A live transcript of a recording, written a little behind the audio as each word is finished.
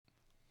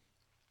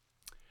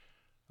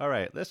All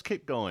right, let's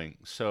keep going.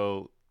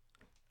 So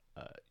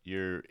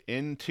you're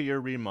into your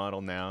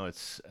remodel now.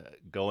 It's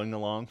going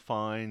along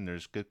fine.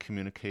 There's good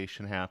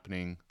communication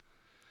happening.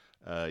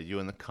 You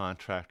and the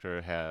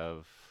contractor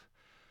have,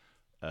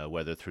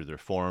 whether through their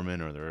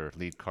foreman or their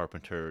lead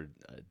carpenter,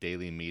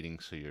 daily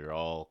meetings, so you're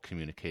all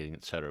communicating,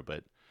 etc.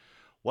 But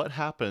what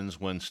happens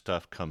when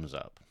stuff comes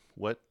up?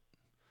 What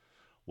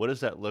does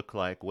that look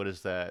like? What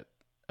is that?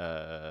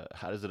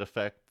 How does it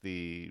affect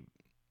the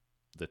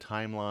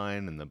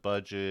timeline and the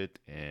budget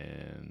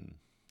and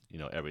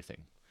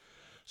everything?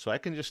 So I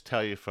can just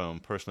tell you from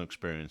personal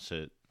experience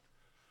that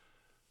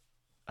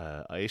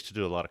I used to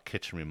do a lot of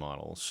kitchen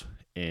remodels,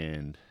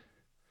 and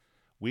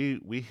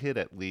we hit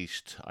at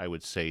least, I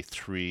would say,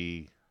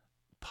 three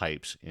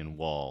pipes in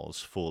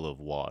walls full of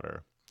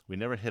water. We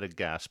never hit a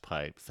gas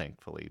pipe,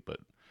 thankfully, but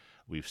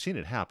we've seen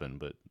it happen.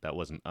 But that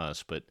wasn't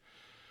us. But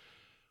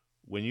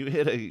when you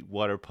hit a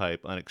water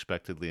pipe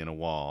unexpectedly in a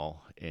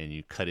wall and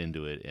you cut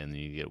into it and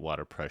you get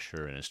water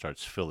pressure and it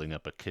starts filling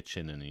up a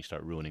kitchen and you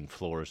start ruining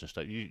floors and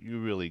stuff, you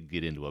really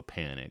get into a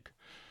panic.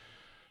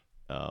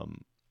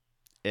 Um,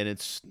 and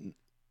it's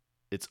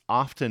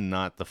often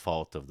not the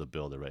fault of the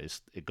builder, right?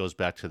 It goes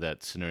back to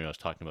that scenario I was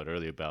talking about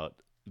earlier about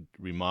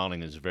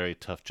remodeling is a very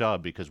tough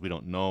job because we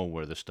don't know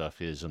where the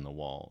stuff is in the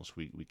walls.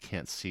 We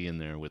can't see in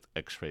there with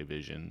X-ray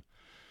vision,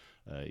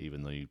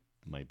 even though you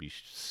might be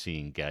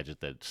seeing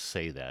gadgets that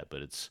say that.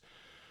 But it's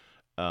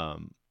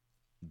um,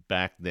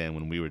 back then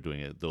when we were doing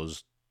it,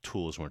 those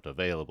tools weren't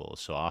available.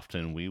 So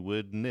often we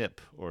would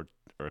nip or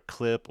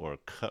clip or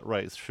cut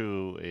right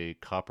through a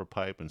copper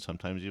pipe and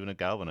sometimes even a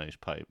galvanized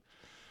pipe,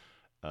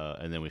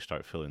 and then we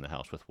start filling the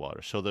house with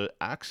water. So the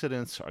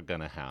accidents are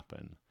going to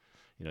happen.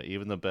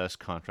 Even the best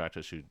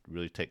contractors who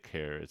really take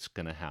care, it's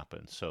going to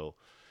happen. So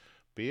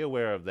be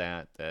aware of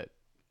that. That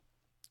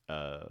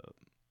uh,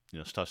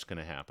 stuff's going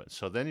to happen.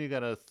 So then you got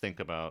to think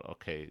about,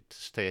 okay, to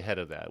stay ahead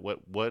of that.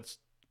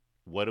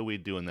 What do we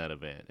do in that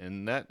event?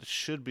 And that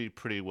should be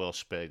pretty well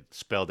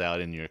spelled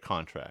out in your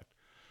contract.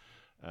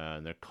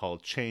 And they're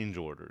called change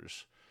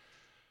orders.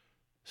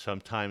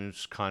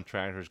 Sometimes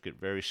contractors get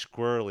very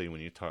squirrely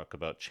when you talk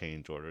about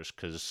change orders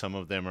because some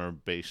of them are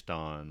based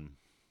on,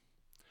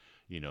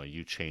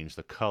 you change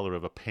the color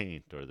of a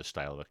paint or the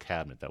style of a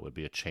cabinet. That would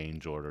be a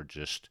change order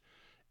just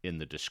in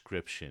the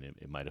description.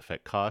 It might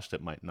affect cost,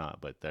 it might not,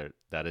 but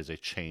that is a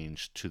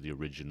change to the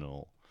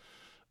original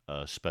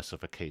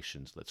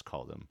specifications, let's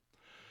call them.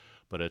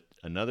 But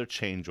another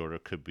change order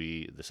could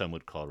be, some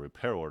would call a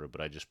repair order,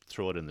 but I just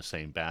throw it in the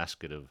same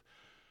basket of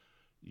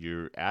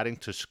you're adding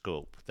to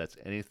scope. That's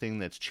anything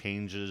that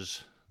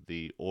changes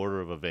the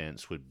order of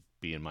events would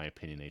be, in my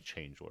opinion, a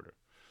change order.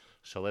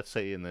 So let's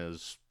say in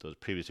those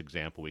previous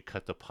example, we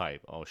cut the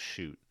pipe. Oh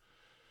shoot.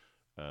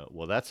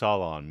 Well, that's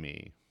all on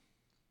me.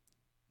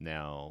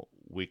 Now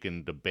we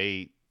can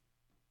debate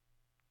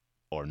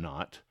or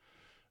not.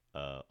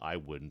 I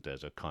wouldn't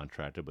as a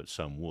contractor, but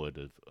some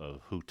would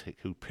of who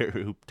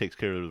takes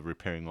care of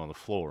repairing all the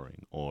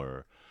flooring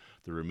or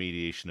the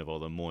remediation of all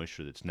the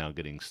moisture that's now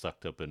getting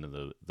sucked up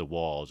into the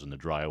walls and the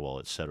drywall,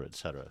 et cetera, et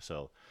cetera.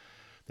 So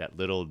that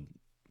little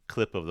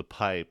clip of the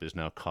pipe has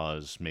now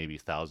caused maybe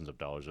thousands of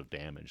dollars of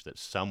damage that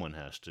someone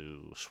has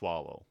to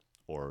swallow,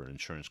 or an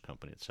insurance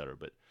company, et cetera.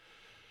 But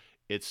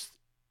it's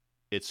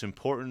it's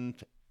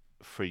important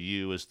for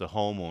you as the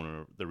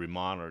homeowner, the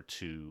remodeler,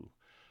 to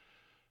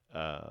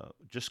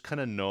just kind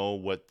of know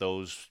what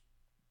those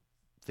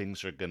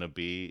things are going to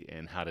be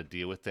and how to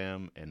deal with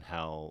them and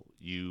how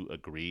you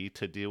agree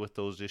to deal with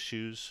those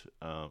issues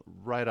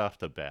right off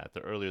the bat. The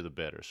earlier the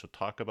better. So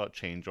talk about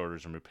change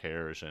orders and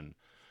repairs and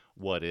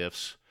what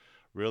ifs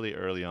really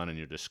early on in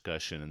your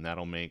discussion, and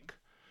that'll make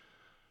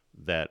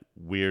that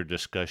weird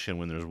discussion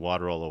when there's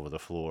water all over the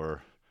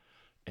floor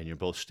and you're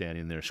both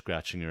standing there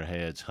scratching your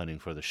heads hunting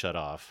for the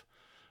shutoff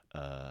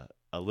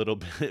a little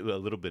bit a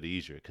little bit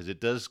easier, because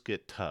it does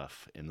get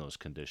tough in those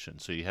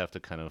conditions. So you have to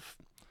kind of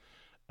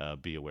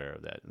be aware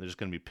of that. There's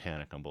going to be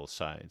panic on both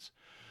sides.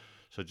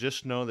 So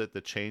just know that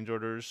the change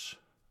orders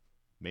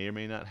may or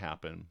may not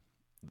happen.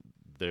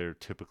 They're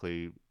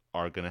typically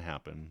are going to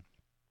happen.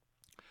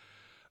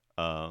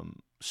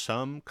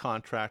 Some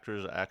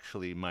contractors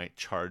actually might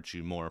charge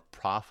you more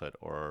profit,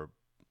 or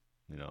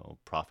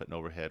profit and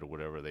overhead, or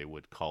whatever they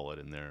would call it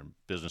in their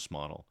business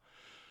model,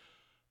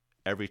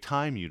 every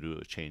time you do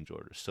a change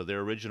order. So their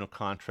original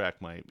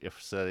contract might,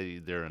 if say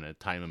they're in a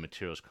time and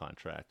materials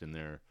contract, and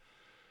their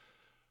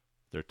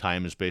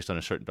time is based on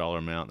a certain dollar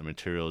amount, the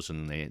materials,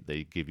 and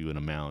they give you an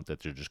amount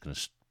that they're just going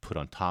to put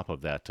on top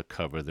of that to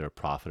cover their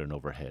profit and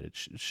overhead.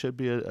 It should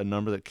be a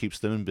number that keeps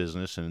them in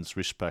business and it's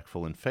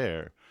respectful and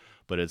fair,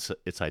 but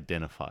it's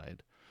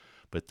identified.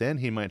 But then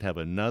he might have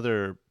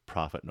another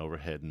profit and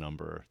overhead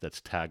number that's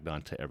tagged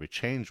onto every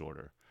change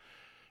order.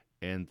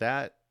 And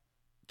that,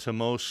 to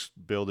most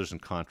builders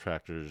and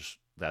contractors,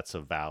 that's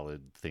a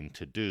valid thing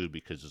to do,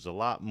 because there's a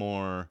lot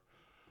more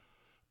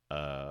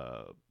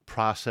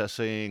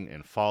processing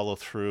and follow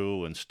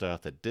through and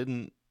stuff that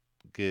didn't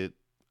get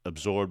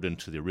absorbed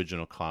into the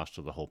original cost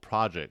of the whole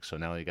project. So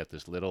now you got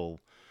this little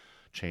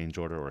change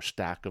order or a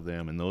stack of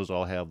them, and those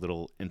all have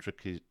little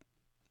intricate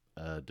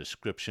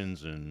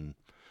descriptions and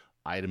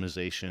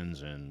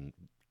itemizations and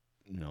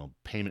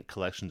payment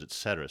collections,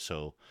 etc.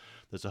 So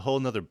there's a whole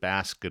nother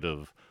basket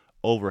of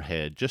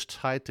overhead just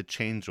tied to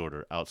change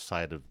order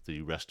outside of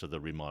the rest of the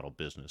remodel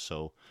business.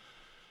 So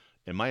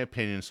in my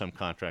opinion, some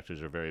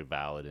contractors are very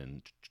valid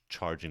in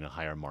charging a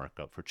higher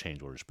markup for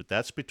change orders, but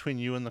that's between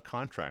you and the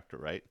contractor,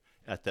 right?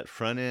 At that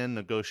front end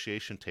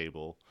negotiation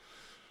table,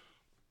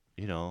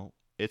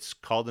 it's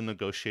called a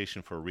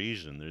negotiation for a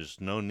reason. There's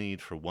no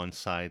need for one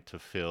side to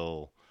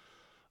feel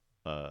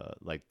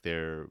like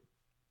they're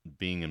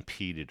being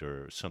impeded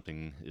or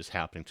something is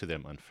happening to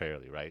them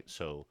unfairly, right?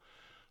 So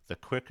the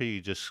quicker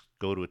you just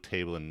go to a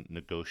table and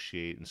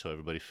negotiate, and so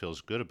everybody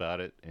feels good about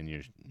it, and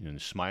you're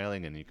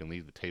smiling, and you can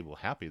leave the table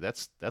happy.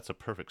 That's a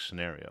perfect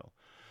scenario.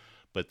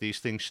 But these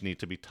things need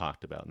to be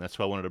talked about, and that's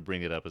why I wanted to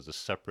bring it up as a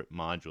separate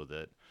module.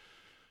 That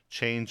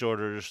change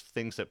orders,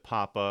 things that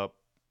pop up,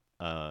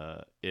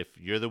 if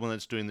you're the one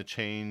that's doing the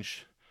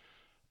change,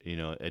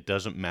 it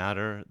doesn't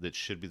matter. That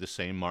should be the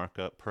same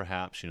markup,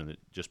 perhaps. That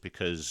just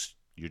because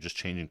you're just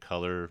changing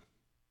color,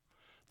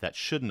 that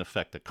shouldn't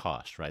affect the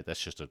cost, right?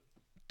 That's just a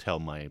tell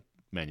my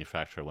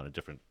manufacturer I want a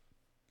different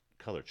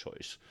color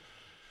choice.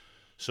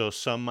 So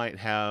some might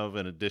have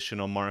an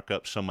additional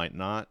markup, some might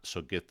not.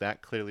 So get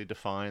that clearly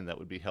defined. That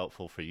would be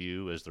helpful for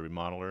you as the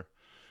remodeler.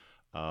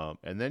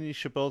 And then you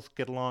should both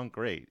get along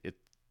great.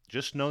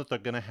 Just know that they're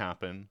going to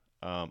happen.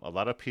 A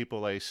lot of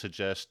people I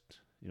suggest,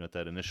 at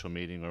that initial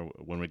meeting or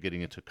when we're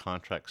getting into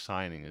contract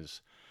signing is,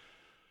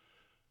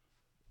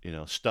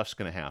 stuff's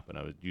going to happen.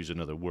 I would use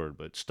another word,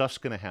 but stuff's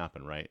going to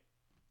happen, right?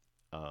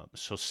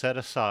 So set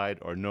aside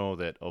or know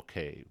that,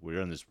 okay, we're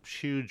in this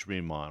huge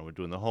remodel. We're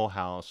doing the whole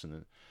house,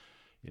 and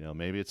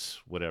maybe it's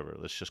whatever.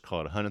 Let's just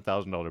call it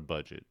 $100,000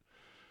 budget.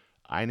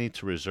 I need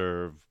to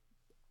reserve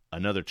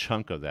another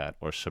chunk of that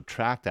or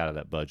subtract out of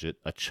that budget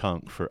a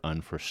chunk for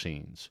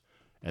unforeseens.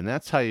 And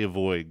that's how you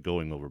avoid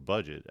going over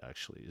budget,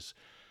 actually, is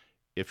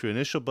if your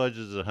initial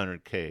budget is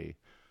 100K,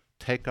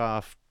 take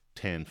off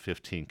 10,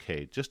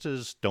 15K, just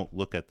as don't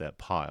look at that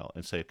pile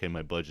and say, okay,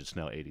 my budget's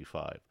now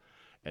 85.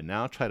 And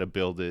now try to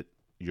build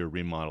your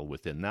remodel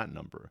within that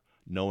number,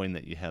 knowing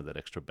that you have that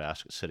extra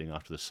basket sitting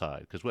off to the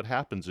side. Because what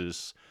happens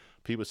is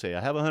people say,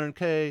 I have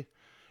 100K,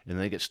 and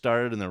they get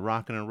started and they're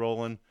rocking and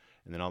rolling,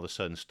 and then all of a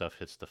sudden stuff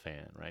hits the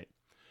fan, right?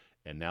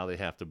 And now they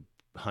have to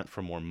hunt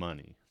for more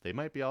money. They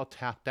might be all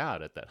tapped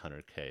out at that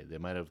 100K. They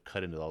might have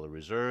cut into all the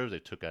reserves. They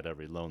took out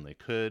every loan they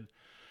could,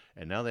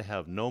 and now they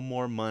have no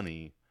more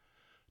money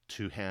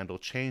to handle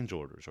change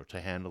orders or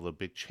to handle a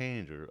big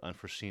change or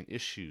unforeseen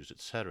issues,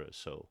 etc.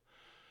 So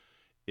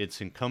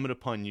it's incumbent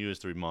upon you as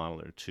the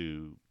remodeler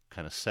to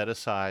kind of set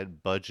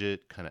aside,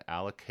 budget, kind of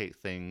allocate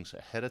things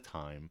ahead of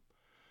time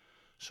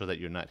so that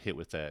you're not hit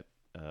with that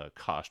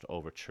cost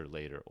overture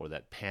later or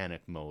that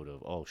panic mode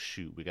of, oh,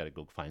 shoot, we got to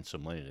go find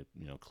some money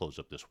to close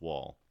up this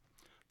wall.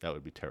 That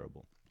would be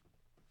terrible.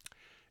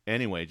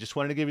 Anyway, just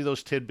wanted to give you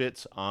those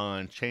tidbits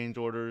on change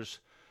orders,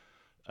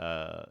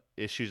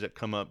 issues that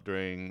come up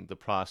during the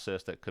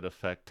process that could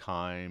affect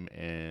time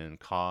and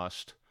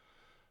cost.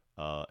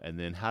 And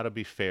then how to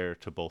be fair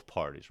to both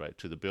parties, right?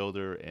 To the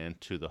builder and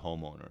to the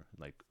homeowner.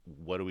 Like,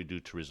 what do we do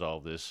to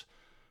resolve this?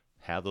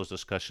 Have those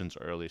discussions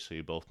early so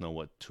you both know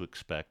what to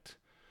expect.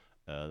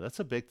 That's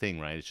a big thing,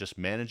 right? It's just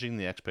managing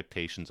the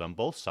expectations on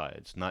both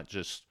sides, not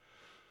just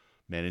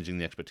managing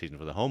the expectations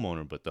for the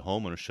homeowner, but the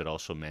homeowner should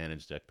also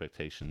manage the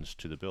expectations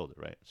to the builder,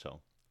 right? So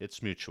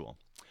it's mutual.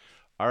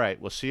 All right,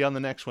 we'll see you on the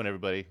next one,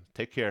 everybody.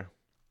 Take care.